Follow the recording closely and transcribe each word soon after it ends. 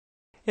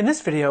In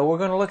this video, we're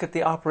going to look at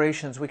the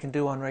operations we can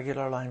do on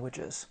regular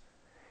languages.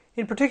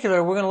 In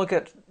particular, we're going to look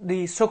at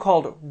the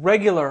so-called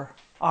regular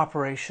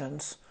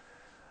operations.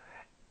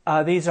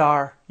 These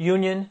are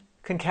union,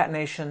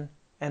 concatenation,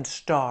 and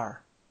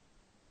star.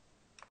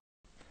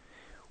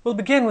 We'll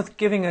begin with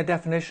giving a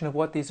definition of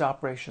what these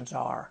operations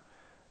are.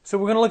 So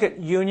we're going to look at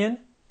union,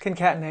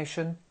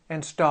 concatenation,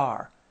 and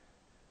star.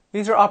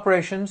 These are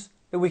operations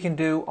that we can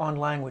do on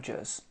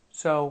languages.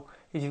 So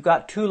if you've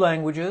got two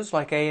languages,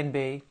 like A and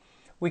B,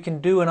 we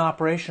can do an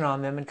operation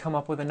on them and come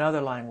up with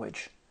another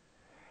language.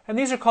 And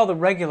these are called the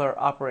regular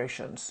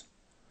operations.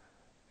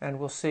 And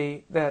we'll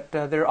see that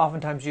they're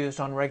oftentimes used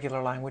on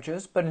regular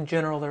languages, but in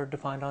general they're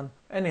defined on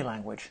any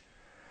language.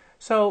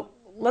 So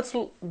let's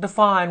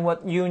define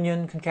what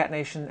union,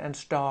 concatenation, and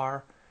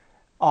star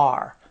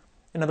are.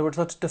 In other words,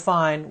 let's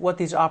define what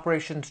these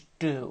operations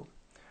do.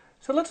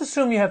 So let's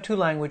assume you have two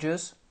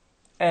languages,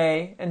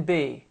 A and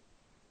B.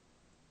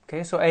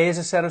 Okay, so A is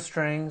a set of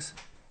strings,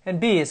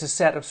 and B is a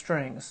set of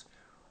strings.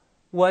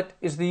 What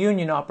is the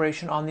union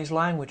operation on these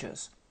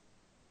languages?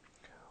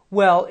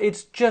 Well,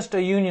 it's just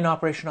a union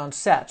operation on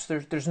sets.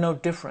 There's no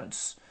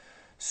difference.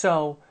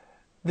 So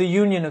the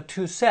union of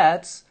two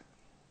sets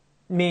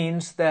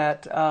means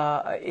that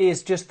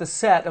is just the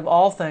set of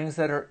all things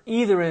that are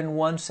either in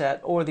one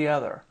set or the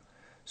other.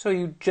 So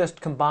you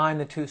just combine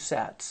the two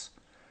sets.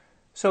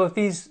 So if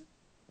these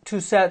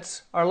two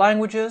sets are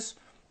languages,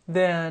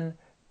 then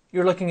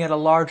you're looking at a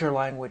larger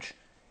language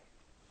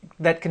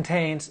that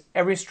contains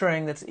every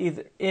string that's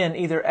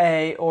either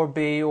A or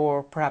B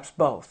or perhaps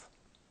both.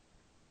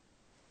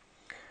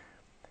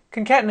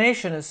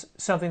 Concatenation is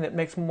something that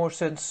makes more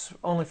sense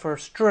only for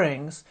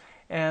strings,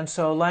 and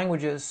so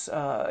languages,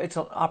 it's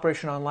an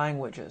operation on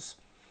languages.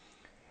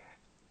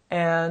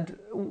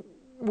 And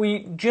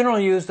we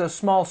generally use the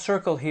small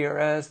circle here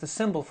as the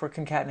symbol for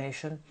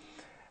concatenation,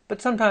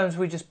 but sometimes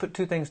we just put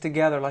two things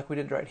together like we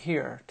did right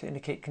here to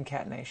indicate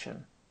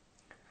concatenation.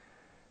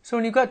 So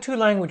when you've got two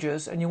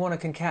languages and you want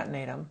to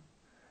concatenate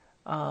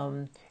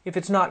them, if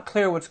it's not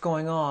clear what's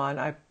going on,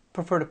 I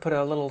prefer to put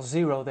a little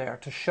zero there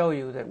to show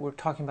you that we're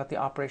talking about the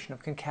operation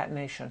of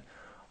concatenation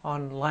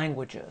on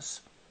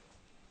languages.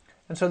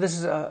 And so this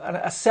is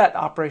a set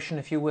operation,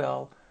 if you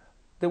will,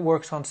 that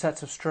works on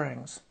sets of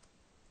strings.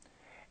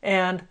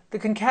 And the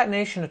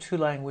concatenation of two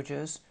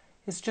languages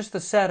is just the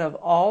set of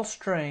all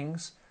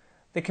strings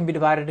that can be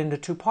divided into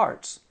two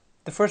parts.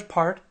 The first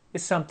part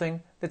is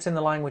something that's in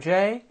the language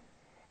A,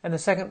 and the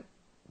second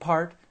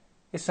part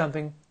is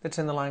something that's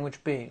in the language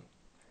B.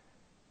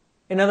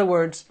 In other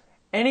words,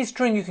 any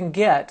string you can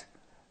get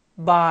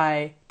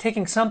by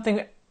taking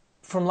something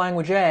from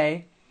language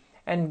A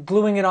and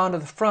gluing it onto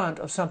the front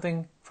of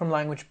something from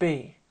language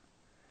B.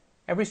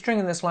 Every string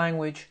in this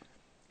language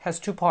has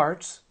two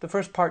parts. The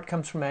first part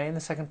comes from A and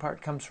the second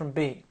part comes from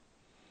B.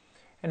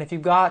 And if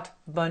you've got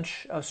a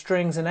bunch of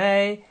strings in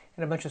A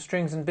and a bunch of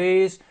strings in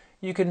B's,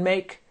 you can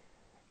make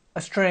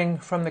a string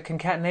from the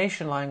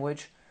concatenation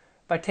language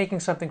by taking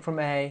something from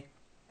A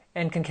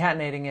and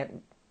concatenating it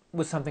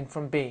with something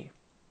from B.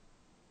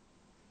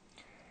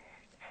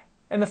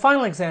 And the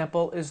final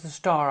example is the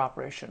star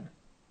operation.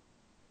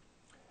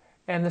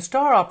 And the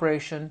star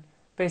operation,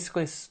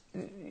 basically,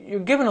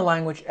 you're given a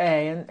language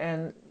A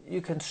and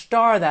you can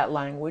star that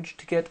language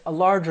to get a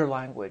larger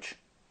language.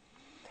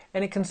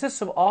 And it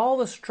consists of all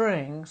the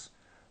strings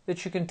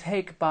that you can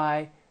take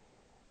by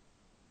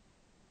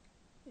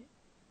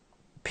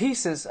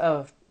pieces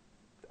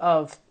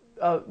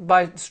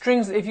by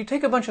strings. If you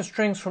take a bunch of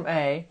strings from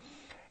A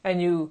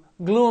and you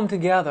glue them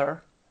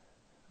together,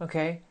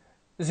 okay,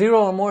 0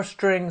 or more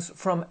strings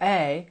from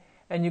A,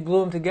 and you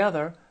glue them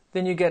together,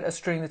 then you get a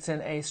string that's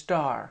in A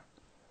star.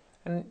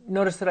 And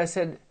notice that I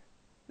said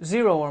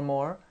 0 or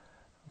more,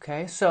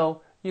 okay,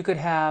 so you could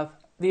have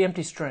the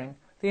empty string.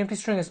 The empty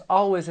string is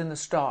always in the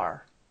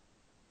star.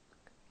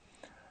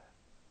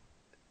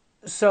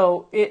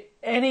 So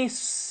any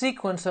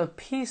sequence of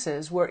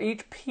pieces where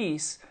each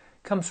piece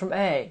comes from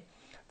A,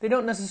 they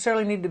don't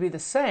necessarily need to be the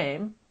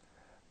same,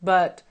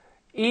 but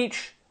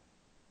each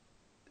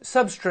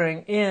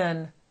substring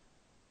in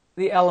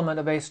the element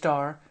of A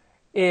star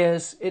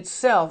is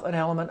itself an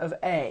element of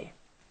A.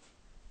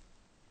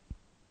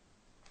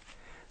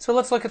 So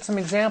let's look at some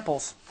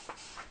examples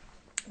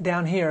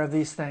down here of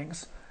these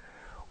things.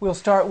 We'll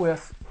start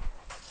with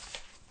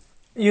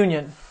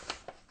union.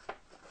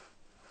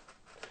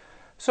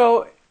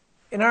 So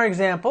in our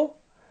example,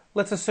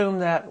 let's assume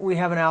that we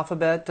have an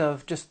alphabet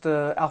of just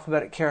the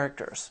alphabetic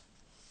characters.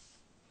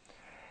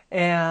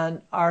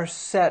 And our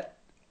set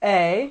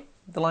A,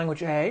 the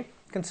language A,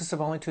 consists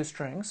of only two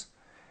strings,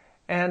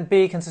 and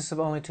B consists of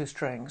only two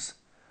strings.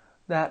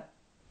 That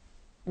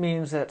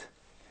means that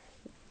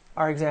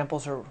our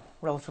examples are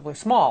relatively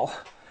small,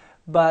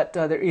 but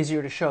they're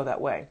easier to show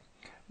that way.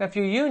 Now if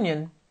you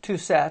union two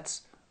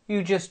sets,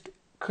 you just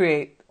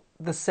create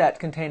the set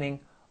containing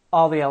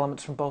all the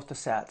elements from both the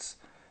sets.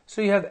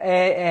 So you have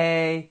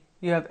AA,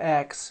 you have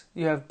X,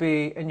 you have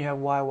B, and you have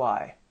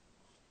YY.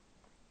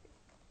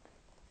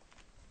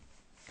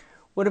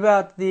 What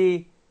about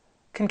the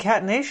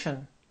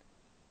concatenation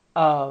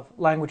of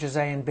languages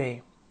A and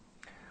B?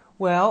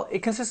 Well, it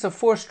consists of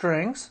 4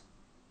 strings,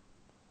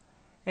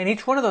 and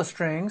each one of those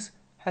strings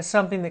has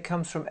something that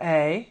comes from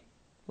A,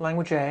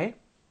 language A,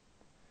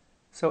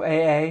 so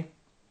AA,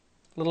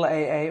 little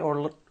aa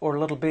or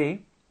little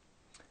b,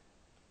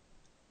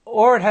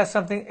 or it has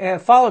something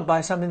followed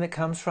by something that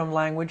comes from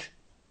language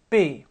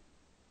B,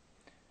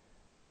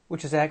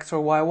 which is X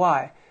or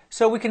YY.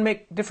 So we can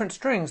make different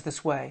strings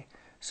this way.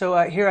 So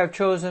here I've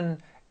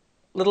chosen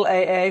little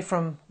aa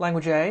from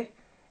language A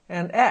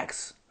and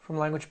X from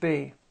language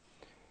B.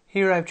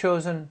 Here I've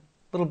chosen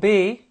little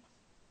b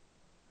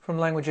from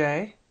language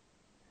A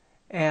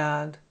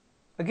and,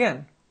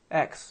 again,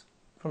 X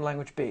from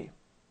language B.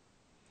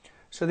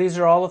 So these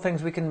are all the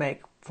things we can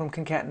make from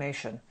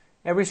concatenation.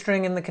 Every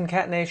string in the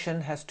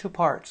concatenation has 2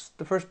 parts.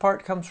 The first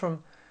part comes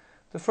from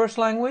the first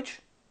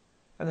language,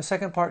 and the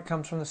second part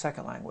comes from the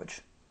second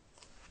language.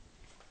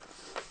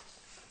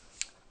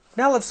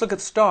 Now let's look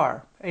at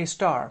star, A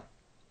star.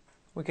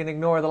 We can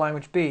ignore the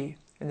language B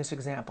in this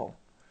example.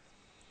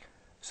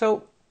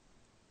 So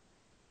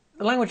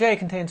the language A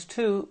contains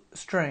 2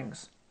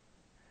 strings,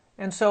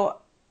 and so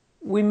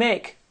we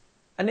make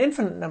an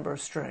infinite number of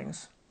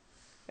strings.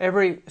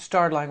 Every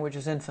starred language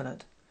is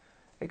infinite,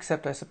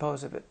 except I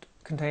suppose if it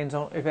contains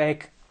if A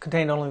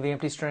contained only the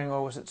empty string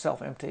or was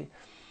itself empty.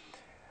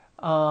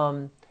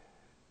 But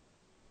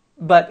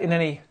in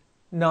any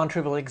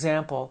non-trivial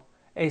example,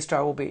 A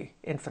star will be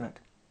infinite.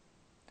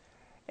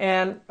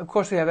 And of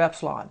course we have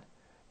epsilon,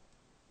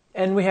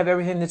 and we have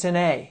everything that's in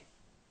A,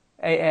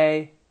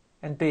 AA,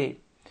 and B.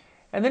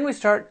 And then we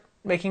start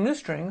making new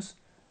strings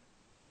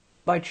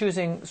by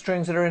choosing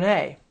strings that are in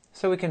A.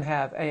 So we can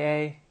have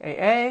AA,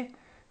 AA,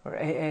 or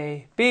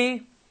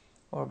AAB,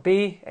 or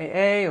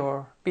BAA,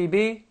 or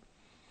BB.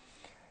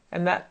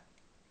 And that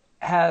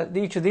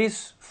each of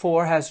these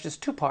 4 has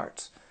just 2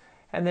 parts.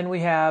 And then we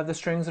have the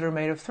strings that are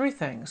made of 3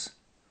 things.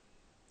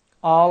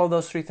 All of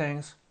those 3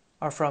 things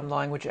are from the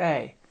language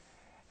A.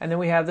 And then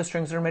we have the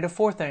strings that are made of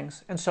 4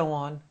 things, and so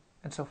on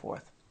and so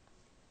forth.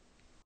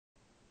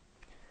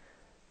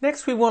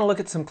 Next, we want to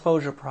look at some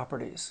closure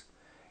properties.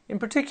 In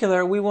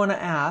particular, we want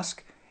to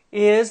ask,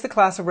 is the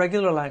class of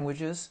regular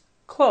languages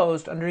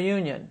closed under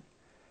union?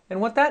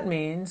 And what that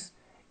means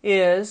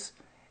is,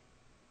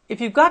 if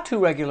you've got 2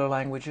 regular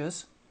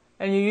languages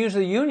and you use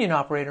the union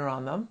operator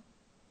on them,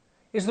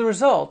 is the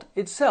result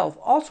itself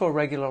also a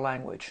regular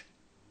language?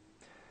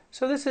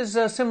 So this is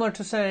similar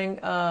to saying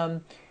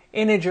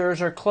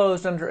integers are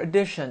closed under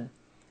addition.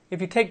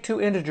 If you take 2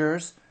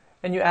 integers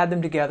and you add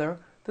them together,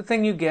 the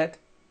thing you get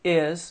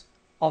is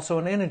also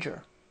an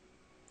integer.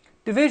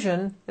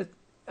 Division,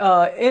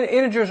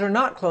 integers are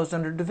not closed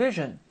under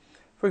division.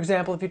 For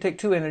example, if you take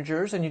 2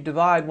 integers and you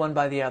divide one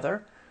by the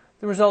other,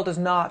 the result is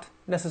not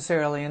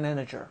necessarily an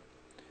integer.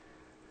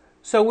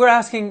 So we're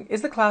asking,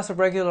 is the class of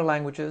regular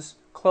languages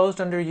closed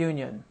under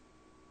union?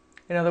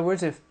 In other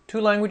words, if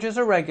 2 languages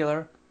are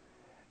regular,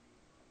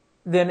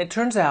 then it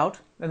turns out,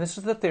 and this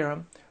is the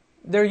theorem,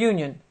 their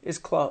union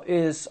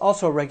is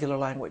also a regular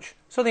language.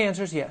 So the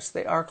answer is yes,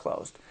 they are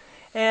closed.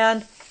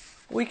 And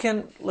we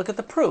can look at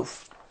the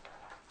proof.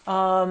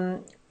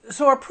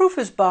 So our proof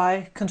is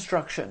by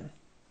construction.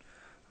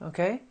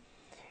 Okay?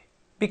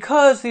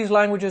 Because these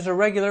languages are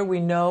regular, we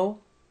know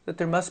that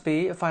there must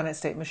be a finite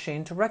state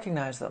machine to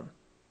recognize them.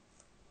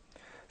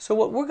 So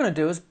what we're going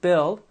to do is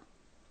build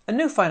a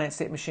new finite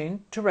state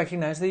machine to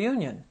recognize the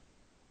union.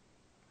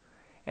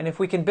 And if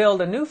we can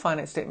build a new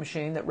finite state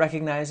machine that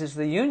recognizes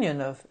the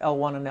union of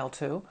L1 and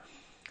L2,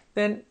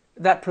 then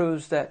that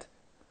proves that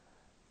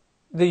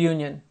the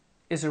union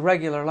is a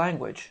regular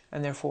language,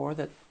 and therefore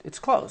that it's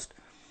closed.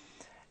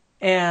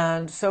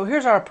 And so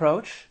here's our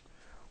approach.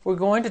 We're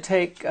going to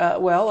take,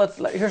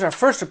 here's our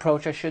first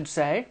approach, I should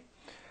say.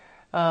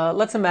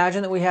 Let's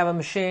imagine that we have a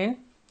machine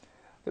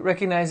that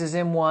recognizes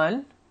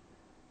M1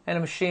 and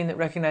a machine that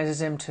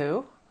recognizes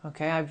M2.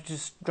 Okay, I've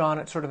just drawn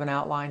it sort of an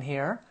outline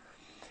here.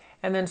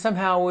 And then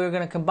somehow we're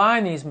going to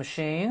combine these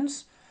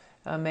machines,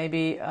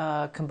 maybe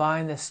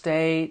combine the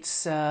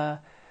states,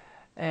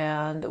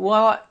 and,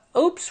 well,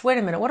 oops, wait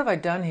a minute, what have I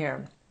done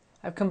here?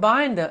 I've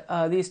combined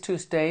these 2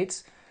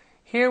 states.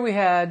 Here we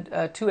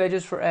had 2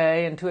 edges for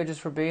A and 2 edges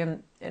for B,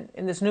 and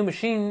in this new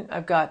machine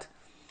I've got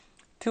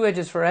 2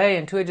 edges for A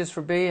and 2 edges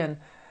for B, and,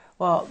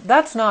 well,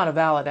 that's not a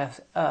valid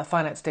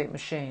finite state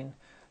machine.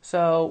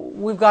 So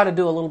we've got to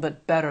do a little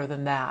bit better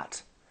than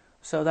that.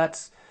 So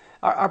that's,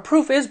 our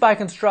proof is by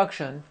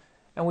construction,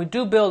 and we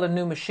do build a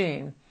new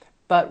machine,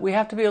 but we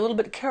have to be a little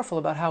bit careful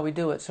about how we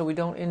do it so we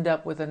don't end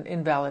up with an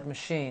invalid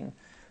machine,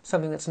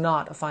 something that's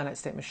not a finite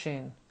state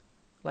machine,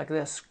 like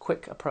this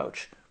quick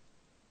approach.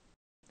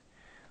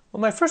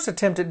 Well, my first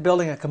attempt at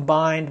building a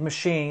combined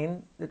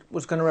machine that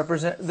was going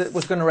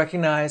to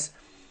recognize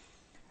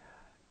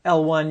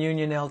L1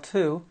 union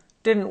L2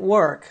 didn't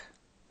work.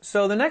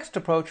 So the next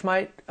approach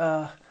might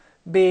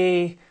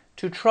be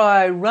to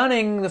try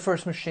running the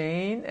first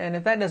machine, and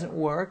if that doesn't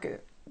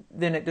work,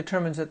 then it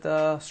determines that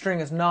the string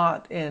is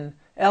not in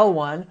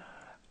L1.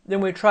 Then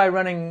we try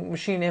running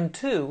machine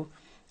M2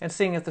 and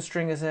seeing if the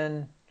string is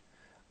in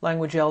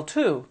language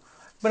L2.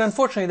 But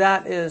unfortunately,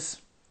 that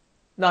is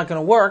not going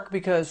to work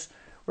because,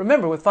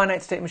 remember, with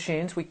finite state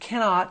machines, we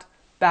cannot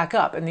back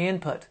up in the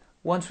input.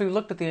 Once we've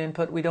looked at the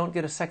input, we don't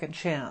get a second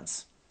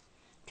chance.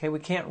 Okay, we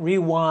can't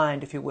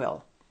rewind, if you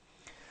will.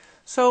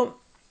 So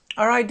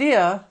our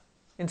idea,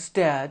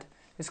 instead,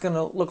 is going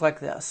to look like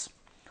this.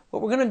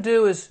 What we're going to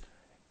do is,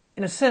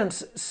 in a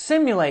sense,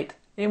 simulate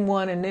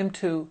M1 and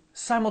M2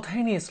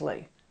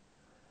 simultaneously.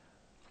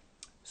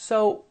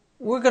 So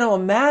we're going to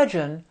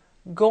imagine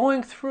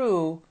going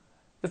through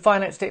the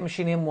finite state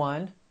machine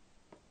M1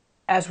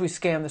 as we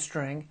scan the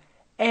string,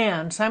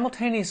 and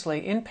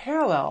simultaneously, in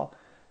parallel,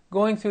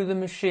 going through the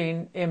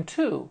machine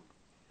M2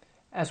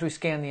 as we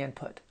scan the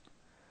input.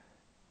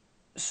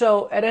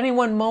 So at any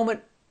one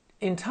moment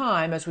in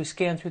time, as we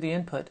scan through the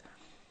input,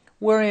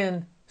 we're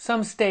in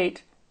some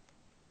state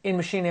in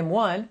machine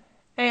M1,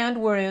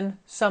 and we're in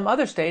some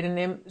other state in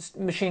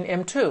machine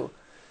M2.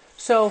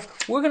 So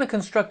we're going to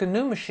construct a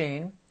new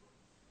machine,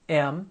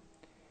 M,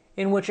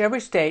 in which every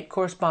state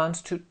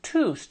corresponds to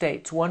two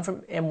states, one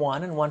from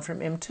M1 and one from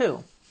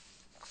M2.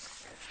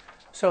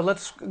 So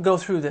let's go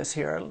through this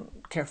here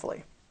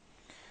carefully.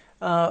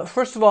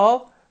 First of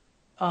all,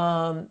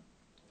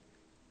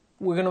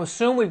 we're going to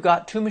assume we've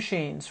got two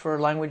machines for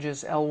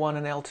languages L1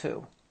 and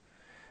L2.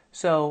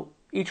 So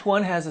each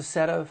one has a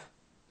set of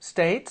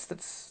states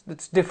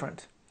that's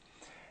different.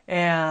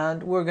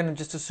 And we're going to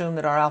just assume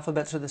that our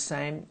alphabets are the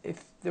same.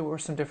 If there were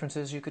some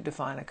differences, you could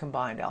define a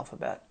combined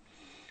alphabet.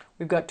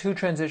 We've got two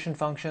transition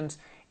functions.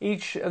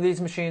 Each of these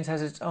machines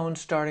has its own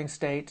starting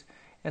state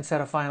and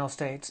set of final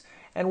states.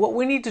 And what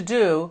we need to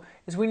do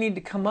is we need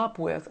to come up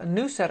with a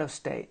new set of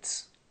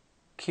states,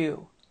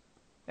 Q,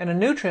 and a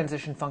new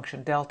transition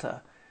function,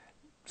 delta,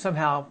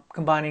 somehow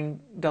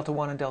combining delta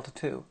 1 and delta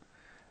 2.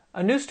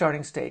 A new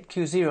starting state,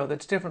 Q0,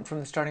 that's different from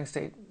the starting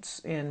states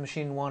in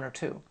machine 1 or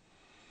 2.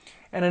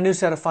 And a new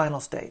set of final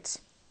states.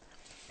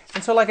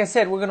 And so, like I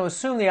said, we're going to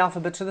assume the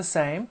alphabets are the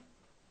same.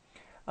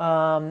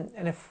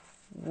 And if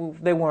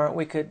they weren't,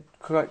 we could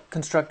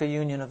construct a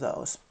union of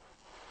those.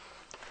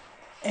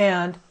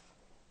 And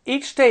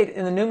each state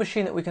in the new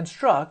machine that we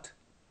construct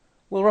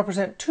will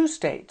represent two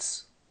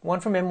states, one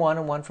from M1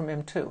 and one from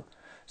M2.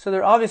 So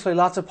there are obviously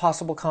lots of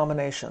possible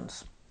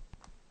combinations.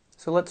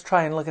 So let's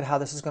try and look at how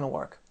this is going to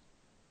work.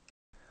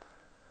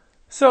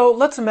 So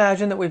let's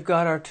imagine that we've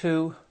got our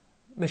two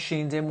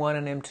machines, M1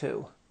 and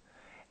M2.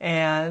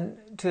 And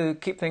to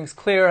keep things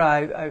clear,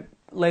 I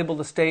labeled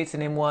the states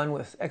in M1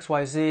 with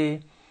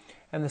XYZ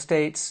and the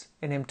states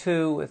in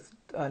M2 with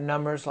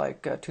numbers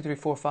like 2, 3,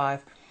 4,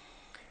 5.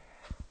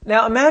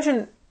 Now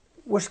imagine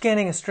we're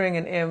scanning a string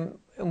in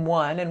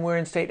M1 and we're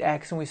in state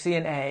X and we see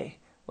an A.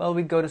 Well,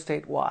 we'd go to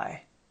state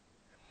Y.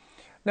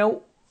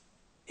 Now,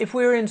 if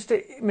we were in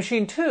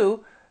machine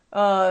 2,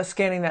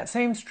 scanning that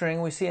same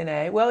string, we see an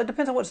A. Well, it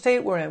depends on what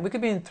state we're in. We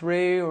could be in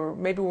 3 or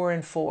maybe we're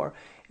in 4.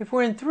 If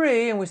we're in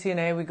 3 and we see an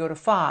A, we go to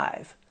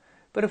 5.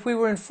 But if we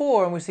were in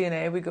 4 and we see an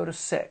A, we go to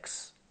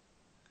 6.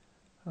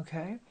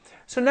 Okay?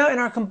 So now in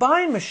our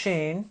combined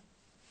machine,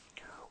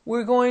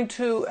 we're going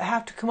to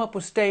have to come up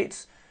with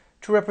states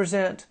to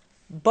represent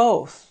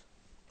both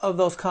of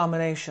those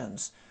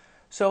combinations.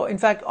 So, in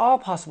fact, all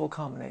possible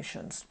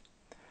combinations.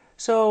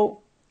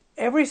 So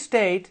every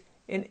state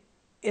in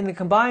the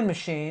combined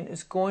machine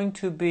is going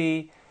to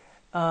be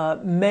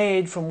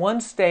made from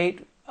one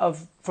state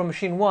from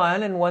machine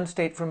 1 and one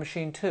state from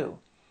machine 2.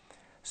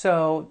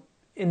 So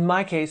in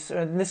my case, or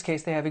in this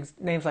case, they have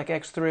names like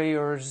X3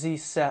 or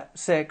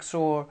Z6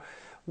 or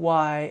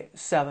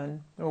Y7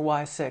 or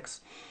Y6.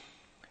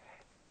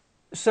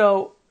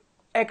 So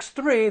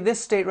X3, this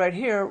state right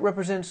here,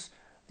 represents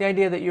the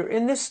idea that you're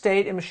in this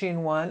state in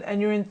machine 1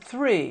 and you're in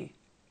 3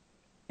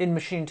 in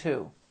machine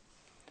 2.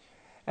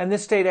 And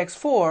this state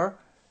X4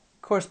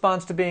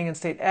 corresponds to being in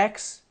state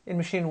X in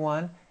machine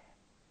 1,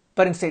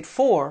 but in state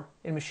 4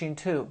 in machine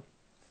 2.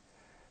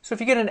 So if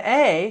you get an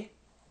A,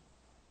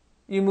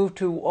 you move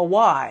to a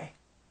Y.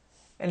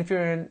 And if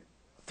you're in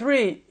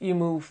 3, you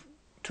move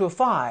to a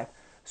 5.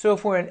 So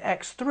if we're in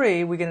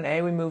X3, we get an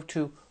A, we move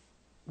to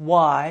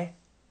Y5.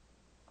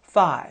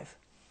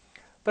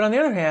 But on the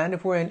other hand,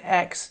 if we're in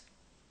X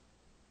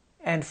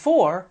and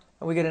 4,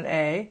 and we get an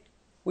A,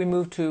 we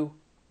move to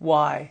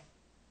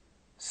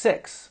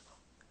Y6.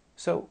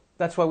 So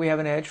that's why we have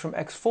an edge from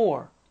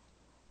X4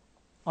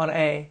 on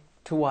A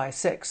to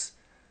Y6.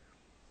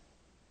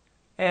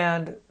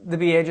 And the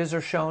B edges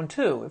are shown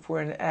too. If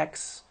we're in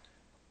X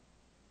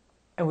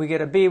and we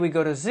get a B, we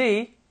go to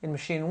Z in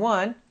machine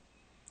 1.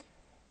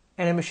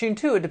 And in machine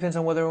 2, it depends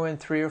on whether we're in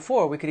 3 or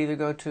 4. We could either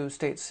go to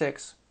state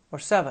 6 or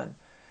 7.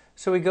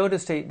 So we go to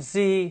state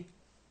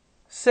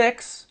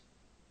Z6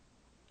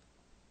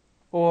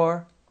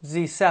 or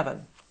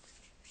Z7.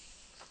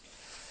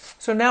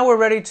 So now we're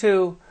ready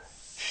to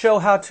show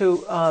how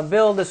to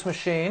build this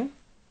machine.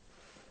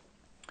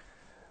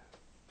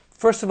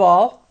 First of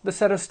all, the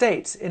set of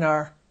states in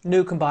our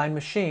new combined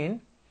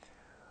machine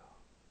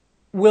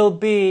will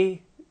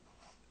be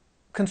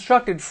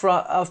constructed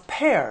of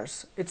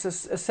pairs. It's a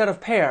set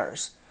of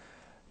pairs.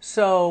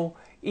 So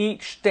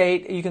each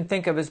state you can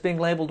think of as being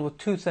labeled with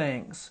two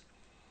things.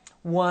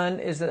 1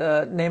 is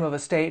the name of a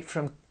state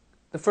from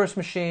the first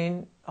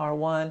machine,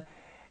 R1,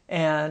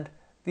 and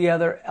the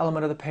other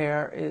element of the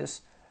pair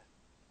is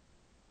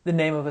the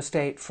name of a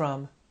state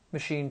from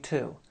machine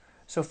 2.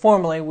 So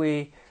formally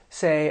we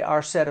say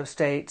our set of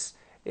states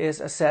is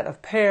a set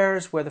of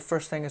pairs where the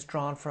first thing is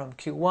drawn from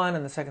Q1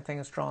 and the second thing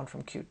is drawn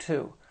from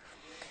Q2.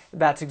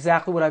 That's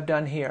exactly what I've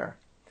done here.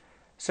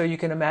 So you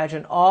can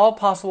imagine all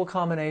possible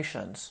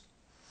combinations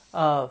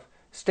of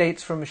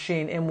states from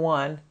machine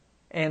M1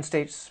 and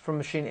states from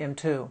machine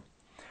M2.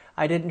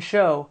 I didn't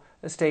show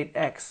a state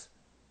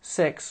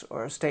X6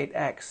 or a state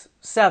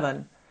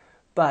X7,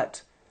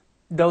 but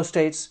those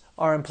states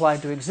are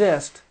implied to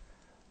exist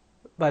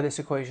by this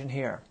equation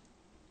here.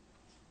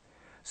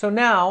 So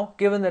now,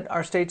 given that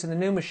our states in the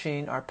new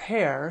machine are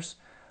pairs,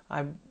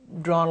 I've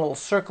drawn a little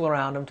circle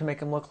around them to make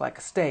them look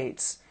like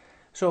states.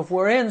 So if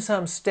we're in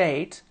some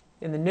state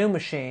in the new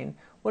machine,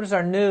 what does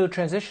our new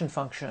transition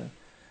function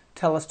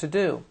tell us to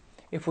do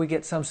if we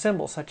get some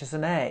symbol such as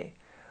an A?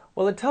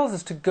 Well, it tells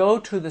us to go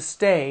to the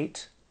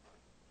state,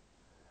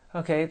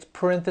 okay, it's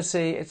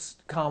parenthesis, it's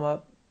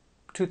comma,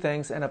 two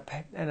things, and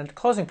a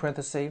closing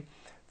parenthesis.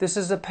 This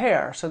is a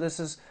pair, so this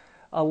is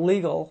a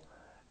legal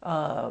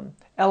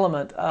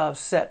element of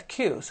set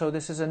Q. So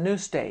this is a new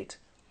state.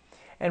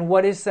 And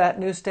what is that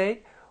new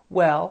state?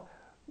 Well,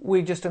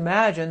 we just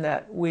imagine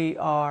that we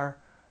are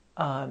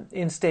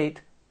in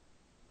state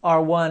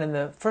R1 in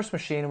the first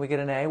machine and we get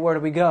an A. Where do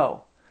we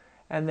go?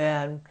 And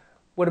then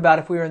what about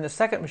if we were in the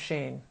second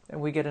machine and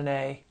we get an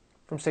A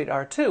from state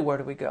R2? Where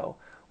do we go?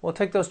 We'll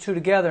take those two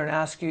together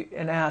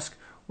and ask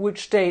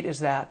which state is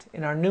that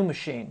in our new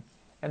machine.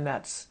 And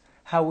that's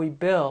how we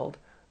build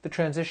the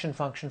transition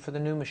function for the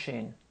new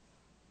machine.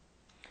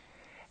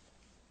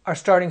 Our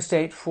starting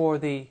state for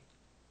the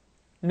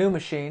new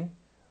machine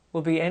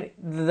will be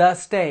the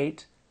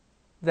state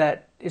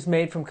that is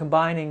made from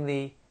combining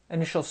the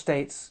initial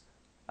states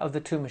of the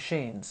two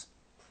machines.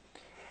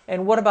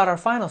 And what about our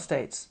final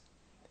states?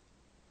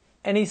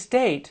 Any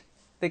state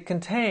that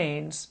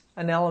contains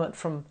an element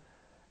from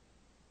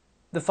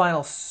the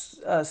final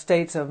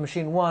states of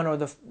machine 1 or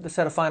the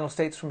set of final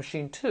states from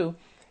machine 2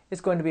 is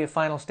going to be a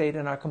final state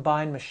in our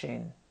combined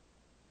machine.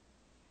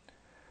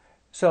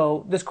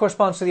 So this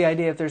corresponds to the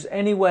idea if there's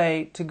any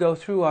way to go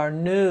through our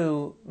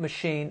new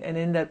machine and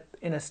end up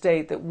in a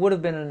state that would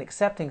have been an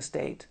accepting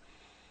state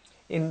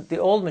in the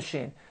old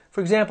machine.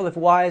 For example, if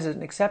Y is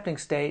an accepting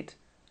state,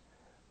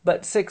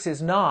 but 6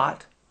 is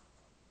not,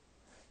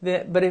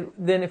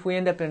 then if we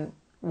end up in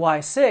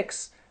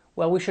Y6,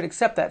 well, we should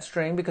accept that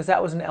string because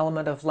that was an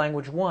element of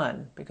language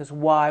 1, because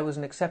Y was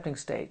an accepting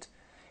state.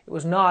 It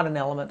was not an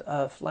element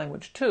of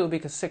language 2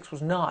 because 6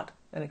 was not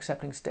an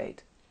accepting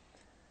state.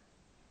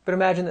 But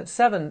imagine that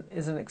 7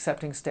 is an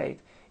accepting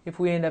state. If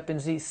we end up in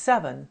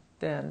Z7,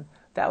 then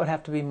that would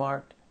have to be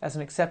marked as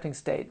an accepting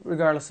state,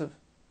 regardless of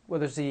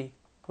whether Z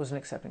was an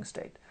accepting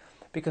state,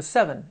 because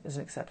 7 is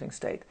an accepting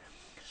state.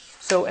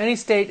 So any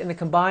state in the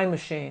combined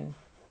machine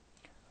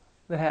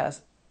that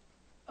has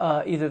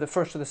either the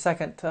first or the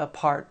second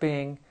part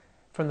being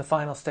from the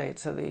final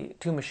states of the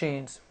two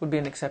machines would be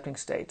an accepting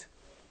state.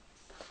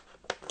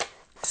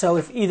 So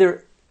if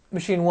either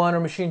machine 1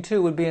 or machine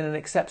 2 would be in an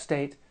accept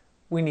state,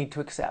 we need to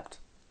accept.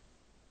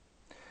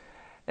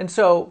 And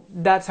so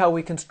that's how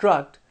we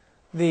construct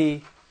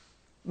the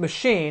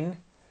machine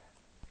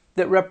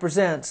that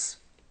represents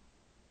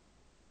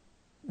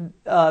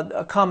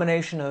a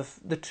combination of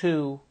the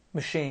two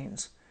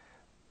machines.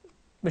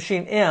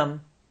 Machine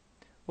M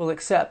will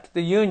accept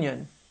the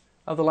union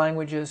of the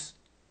languages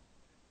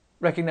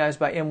recognized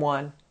by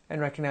M1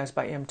 and recognized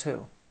by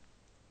M2.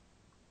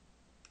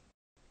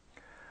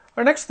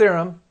 Our next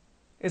theorem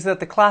is that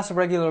the class of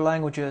regular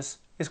languages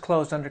is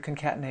closed under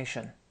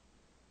concatenation.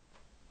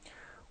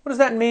 What does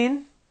that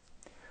mean?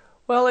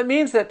 Well, it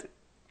means that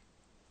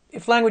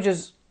if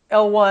languages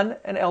L1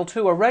 and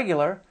L2 are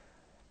regular,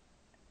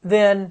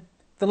 then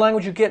the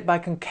language you get by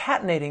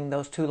concatenating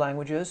those two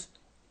languages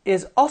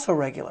is also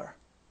regular.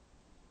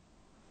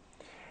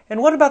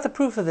 And what about the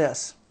proof of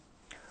this?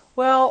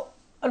 Well,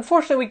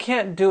 unfortunately, we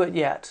can't do it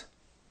yet.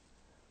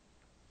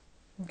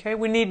 Okay,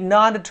 we need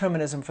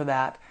non-determinism for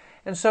that.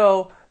 And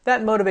so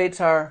that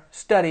motivates our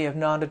study of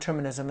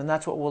non-determinism, and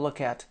that's what we'll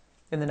look at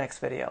in the next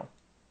video.